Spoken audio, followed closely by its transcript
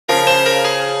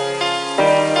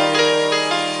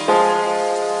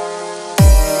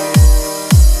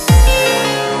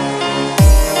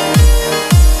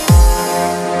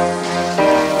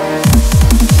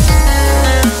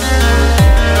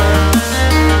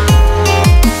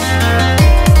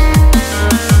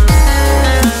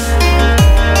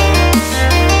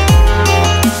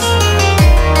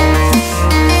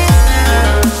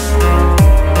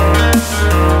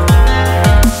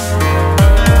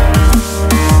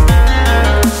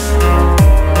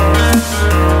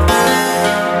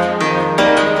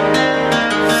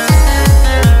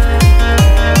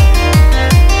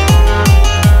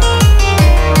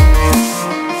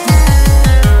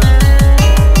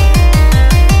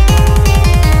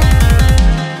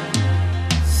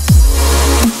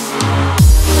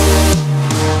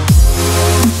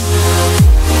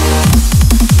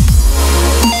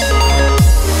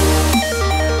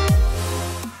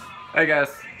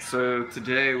So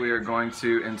today we are going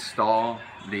to install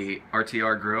the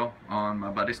RTR grill on my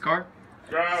buddy's car.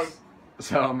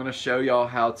 So I'm going to show y'all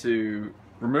how to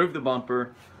remove the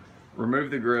bumper, remove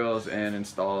the grills, and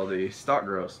install the stock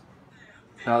grills.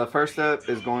 Now the first step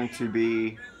is going to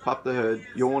be pop the hood.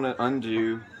 You'll want to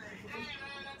undo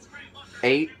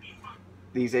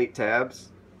these eight tabs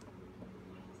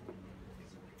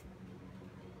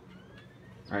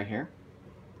right here.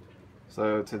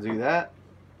 So to do that,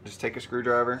 just take a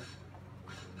screwdriver,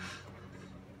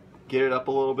 get it up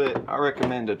a little bit. I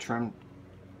recommend a trim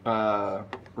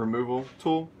removal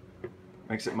tool.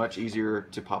 Makes it much easier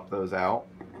to pop those out.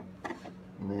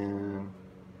 And then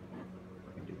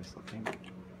I can do this little thing.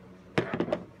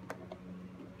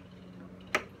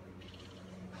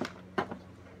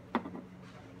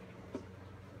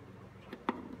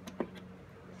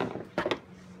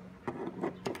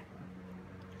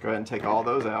 Go ahead and take all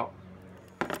those out.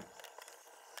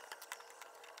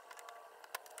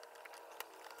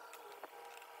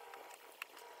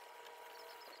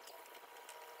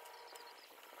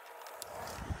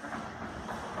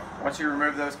 Once you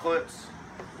remove those clips,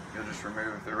 you'll just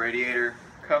remove the radiator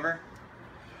cover,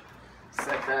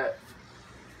 set that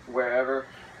wherever.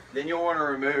 Then you'll want to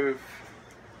remove,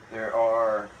 there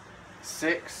are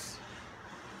 6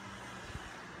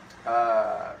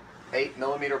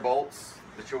 8mm bolts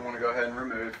that you'll want to go ahead and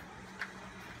remove.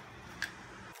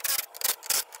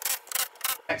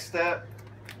 Next step,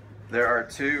 there are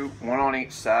 2, one on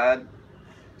each side,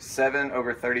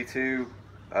 7/32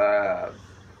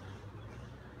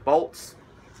 bolts.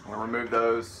 I'm going to remove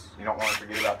those. You don't want to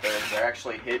forget about those. They're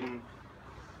actually hidden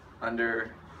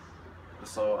under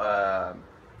this little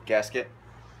gasket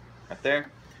right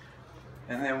there.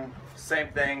 And then same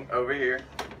thing over here.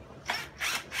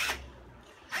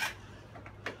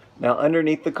 Now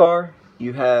underneath the car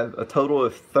you have a total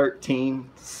of 13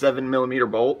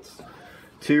 7mm bolts.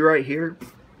 2 right here,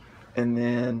 and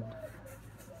then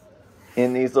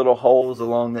in these little holes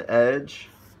along the edge.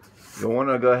 You'll want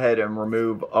to go ahead and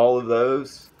remove all of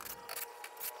those.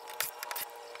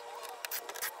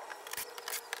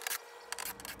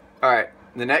 Alright,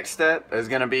 the next step is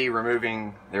going to be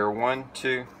removing, there are 1,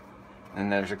 2,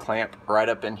 and there's a clamp right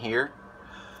up in here.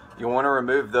 You'll want to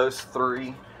remove those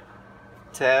 3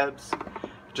 tabs,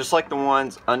 just like the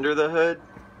ones under the hood.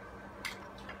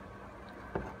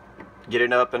 Get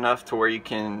it up enough to where you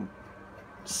can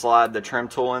slide the trim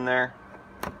tool in there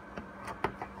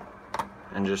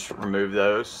and just remove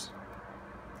those.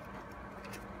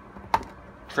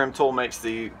 Trim tool makes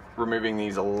removing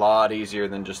these a lot easier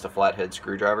than just a flathead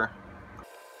screwdriver.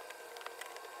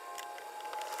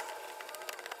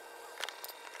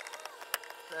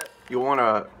 You'll want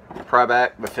to pry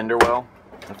back the fender well,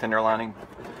 the fender lining.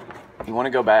 You want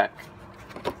to go back,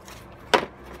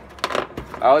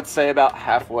 I would say about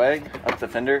halfway up the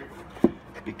fender,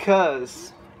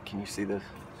 because, can you see this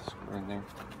screw in there?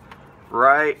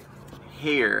 Right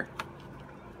here,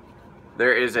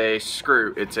 there is a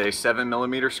screw. It's a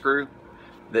 7mm screw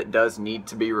that does need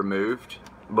to be removed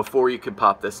before you could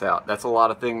pop this out. That's a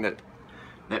lot of thing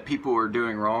that people are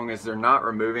doing wrong, is they're not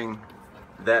removing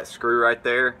that screw right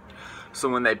there. So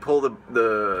when they pull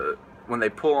when they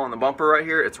pull on the bumper right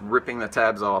here, it's ripping the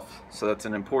tabs off. So that's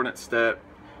an important step.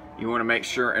 You want to make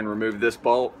sure and remove this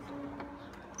bolt.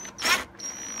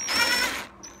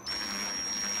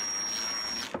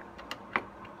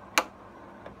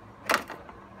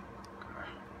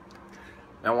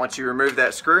 Now once you remove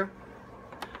that screw,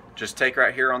 just take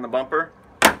right here on the bumper,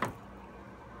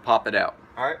 pop it out.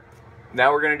 Alright,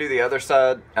 now we're going to do the other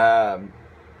side.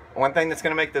 One thing that's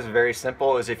going to make this very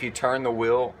simple is if you turn the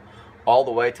wheel all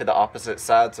the way to the opposite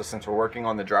side. So since we're working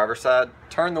on the driver's side,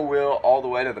 turn the wheel all the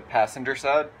way to the passenger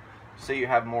side so you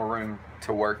have more room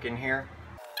to work in here.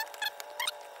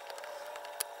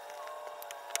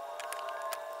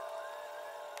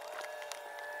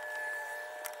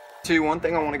 One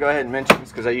thing I want to go ahead and mention,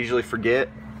 because I usually forget,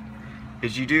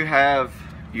 is you do have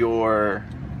your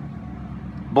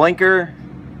blinker,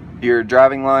 your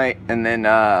driving light, and then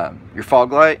your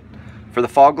fog light. For the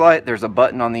fog light, there's a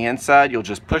button on the inside. You'll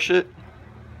just push it,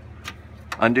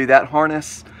 undo that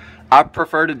harness. I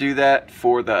prefer to do that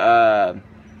for the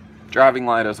driving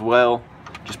light as well.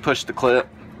 Just push the clip,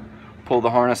 pull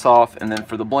the harness off, and then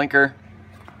for the blinker,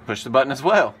 push the button as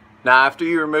well. Now after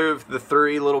you remove the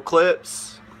 3 little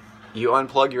clips, you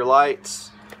unplug your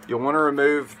lights. You'll want to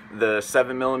remove the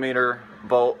 7mm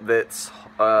bolt that's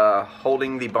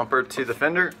holding the bumper to the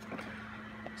fender.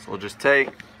 So we'll just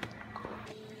take,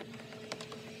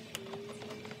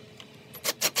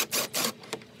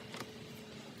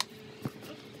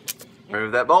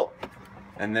 remove that bolt,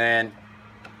 and then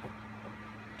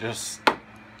just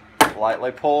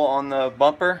lightly pull on the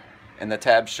bumper and the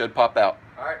tabs should pop out.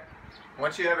 Alright,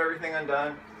 once you have everything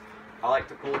undone, I like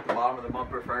to pull at the bottom of the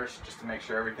bumper first just to make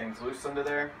sure everything's loose under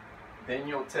there. Then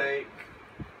you'll take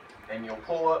and you'll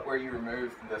pull up where you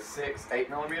removed the 6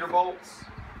 8mm bolts.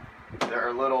 There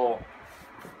are little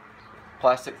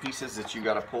plastic pieces that you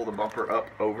got to pull the bumper up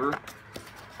over.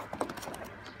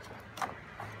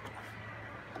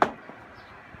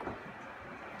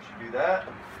 Do that.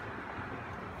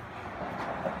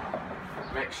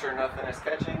 Make sure nothing is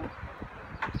catching.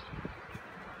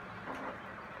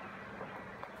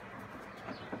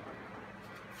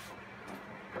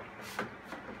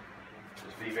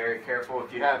 Just be very careful.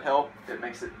 If you have help, it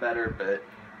makes it better, but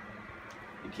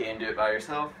you can do it by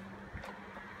yourself.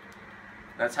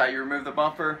 That's how you remove the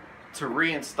bumper. To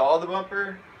reinstall the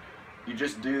bumper, you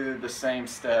just do the same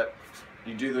step.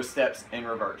 You do those steps in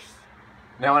reverse.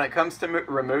 Now when it comes to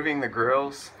removing the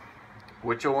grills,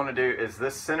 what you'll want to do is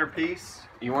this center piece,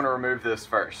 you want to remove this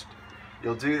first.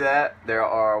 You'll do that. There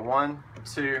are 1,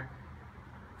 2,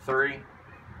 3,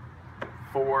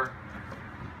 4,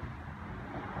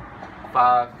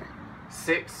 5,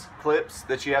 6 clips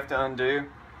that you have to undo.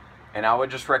 And I would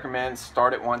just recommend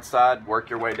start at one side, work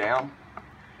your way down.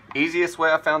 Easiest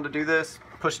way I found to do this,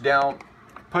 push down,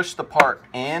 push the part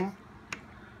in,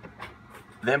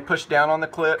 then push down on the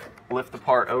clip, lift the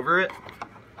part over it.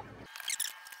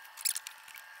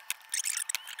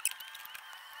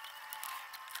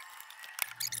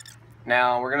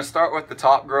 Now we're going to start with the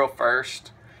top grill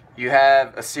first. You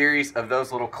have a series of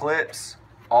those little clips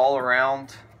all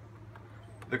around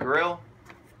the grill.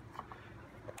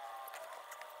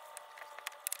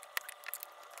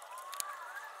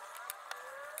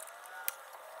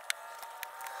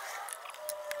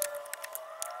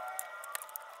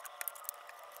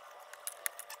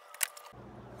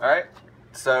 Alright,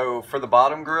 so for the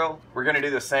bottom grill, we're going to do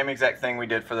the same exact thing we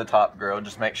did for the top grill.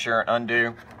 Just make sure and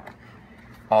undo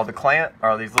all the clamp,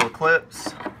 or these little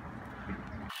clips.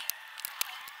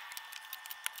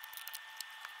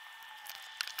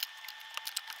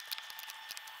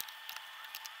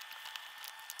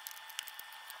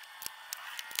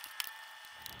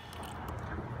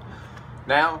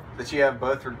 Now that you have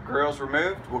both grills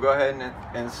removed, we'll go ahead and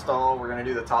install. We're going to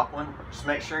do the top one. Just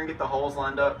make sure and get the holes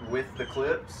lined up with the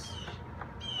clips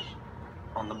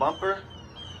on the bumper.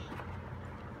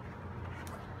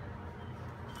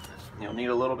 You'll need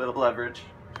a little bit of leverage.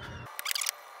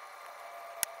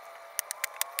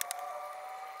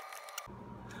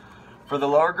 For the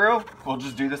lower grill, we'll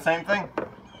just do the same thing.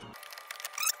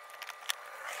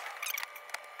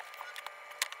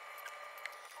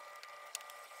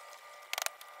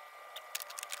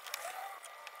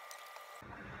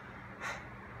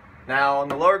 Now on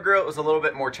the lower grill it was a little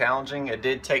bit more challenging. It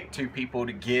did take 2 people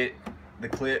to get the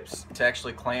clips to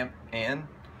actually clamp in.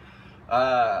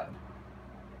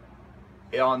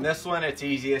 On this one it's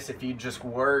easiest if you just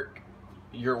work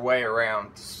your way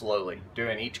around slowly,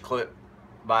 doing each clip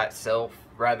by itself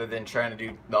rather than trying to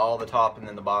do all the top and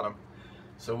then the bottom.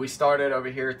 So we started over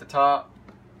here at the top,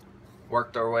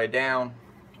 worked our way down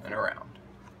and around.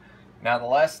 Now the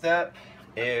last step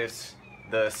is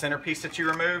the centerpiece that you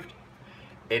removed.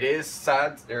 It is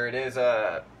sides, or it is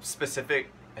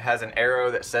specific. It has an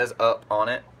arrow that says up on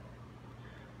it.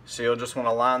 So you'll just want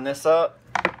to line this up.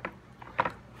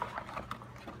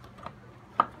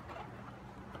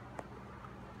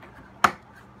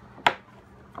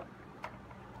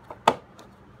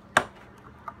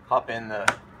 Pop in the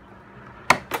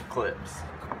clips.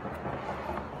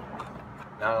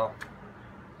 Now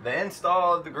the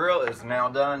install of the grill is now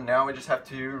done. Now we just have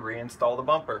to reinstall the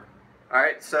bumper.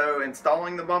 Alright, so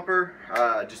installing the bumper,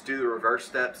 just do the reverse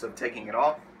steps of taking it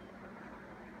off.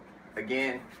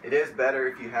 Again, it is better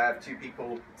if you have 2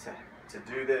 people to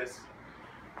do this,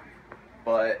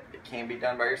 but it can be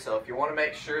done by yourself. You want to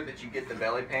make sure that you get the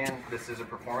belly pan. This is a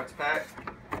performance pack.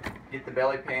 Get the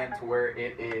belly pan to where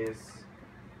it is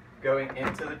going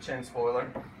into the chin spoiler.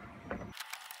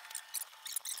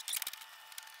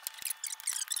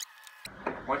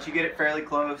 Once you get it fairly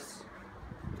close,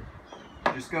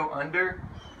 just go under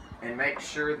and make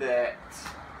sure that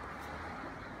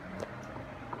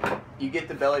you get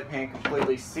the belly pan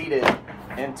completely seated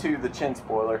into the chin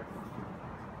spoiler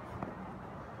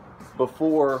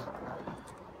before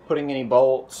putting any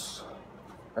bolts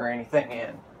or anything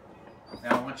in.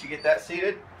 Now once you get that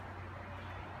seated,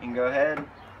 you can go ahead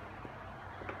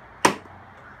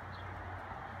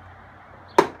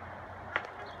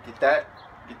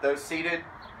get those seated.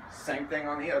 Same thing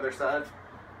on the other side.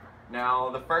 Now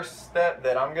the first step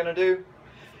that I'm gonna do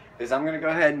is I'm gonna go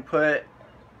ahead and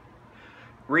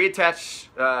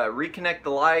reconnect the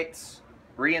lights,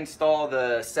 reinstall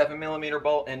the 7mm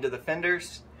bolt into the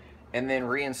fenders, and then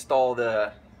reinstall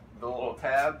the little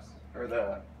tabs or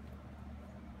the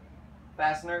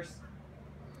fasteners.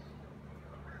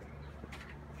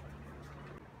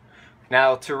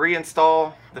 Now to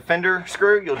reinstall the fender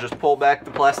screw, you'll just pull back the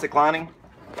plastic lining.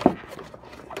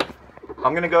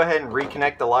 I'm going to go ahead and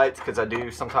reconnect the lights because I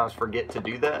do sometimes forget to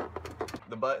do that.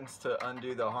 The buttons to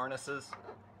undo the harnesses,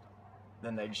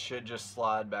 then they should just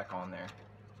slide back on there.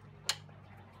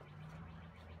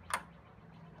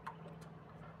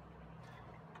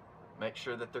 Make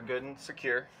sure that they're good and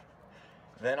secure.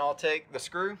 Then I'll take the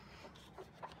screw,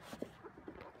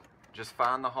 just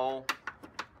find the hole.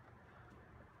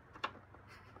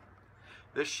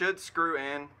 This should screw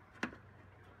in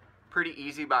pretty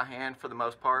easy by hand for the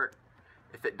most part.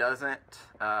 If it doesn't,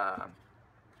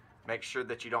 make sure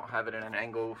that you don't have it in an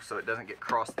angle so it doesn't get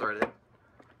cross-threaded,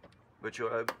 but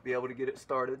you'll be able to get it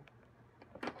started.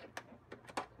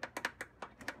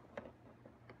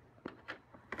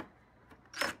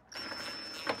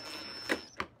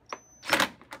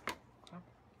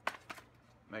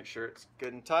 Make sure it's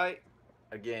good and tight.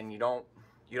 Again, you don't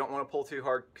want to pull too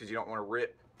hard because you don't want to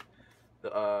rip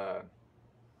the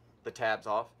tabs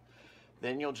off.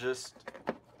 Then you'll just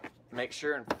make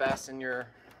sure and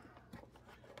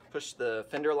push the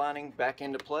fender lining back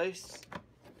into place.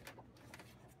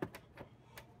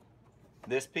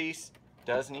 This piece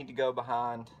does need to go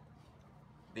behind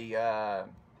the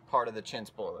part of the chin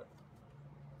spoiler.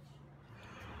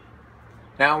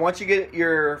 Now once you get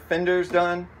your fenders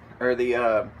done, or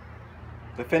the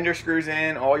fender screws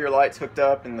in, all your lights hooked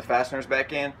up and the fasteners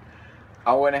back in,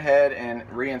 I went ahead and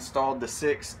reinstalled the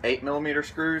 6 8mm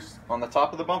screws on the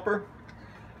top of the bumper.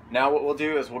 Now what we'll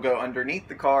do is we'll go underneath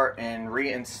the car and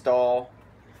reinstall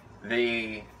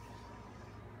the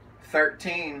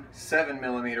 13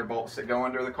 7mm bolts that go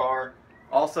under the car.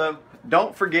 Also,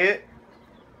 don't forget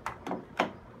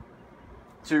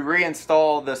to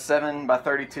reinstall the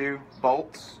 7x32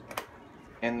 bolts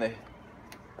in the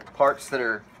parts that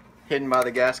are hidden by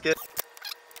the gasket.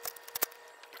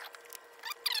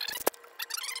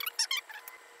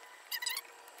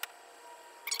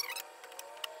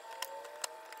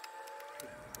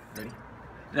 Ready?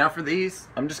 Now for these,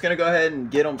 I'm just going to go ahead and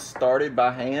get them started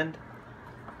by hand,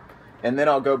 and then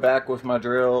I'll go back with my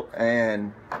drill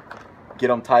and get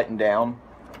them tightened down.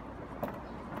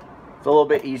 It's a little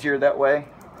bit easier that way,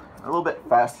 a little bit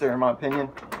faster in my opinion.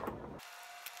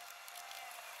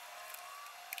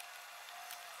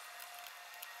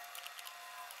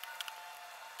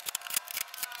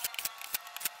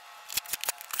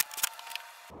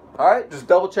 Alright, just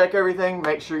double check everything,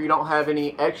 make sure you don't have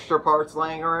any extra parts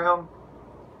laying around.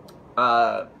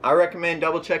 I recommend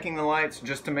double checking the lights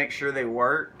just to make sure they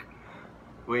work,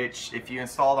 which if you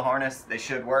install the harness, they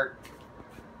should work.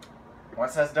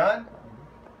 Once that's done,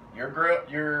 your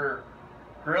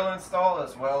grill install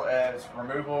as well as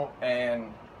removal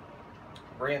and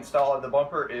reinstall of the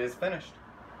bumper is finished.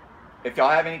 If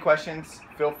y'all have any questions,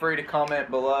 feel free to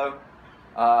comment below.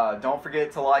 Don't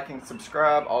forget to like and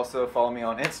subscribe. Also follow me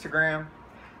on Instagram,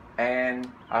 and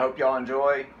I hope y'all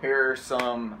enjoy. Here are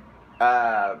some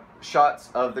shots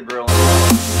of the grill.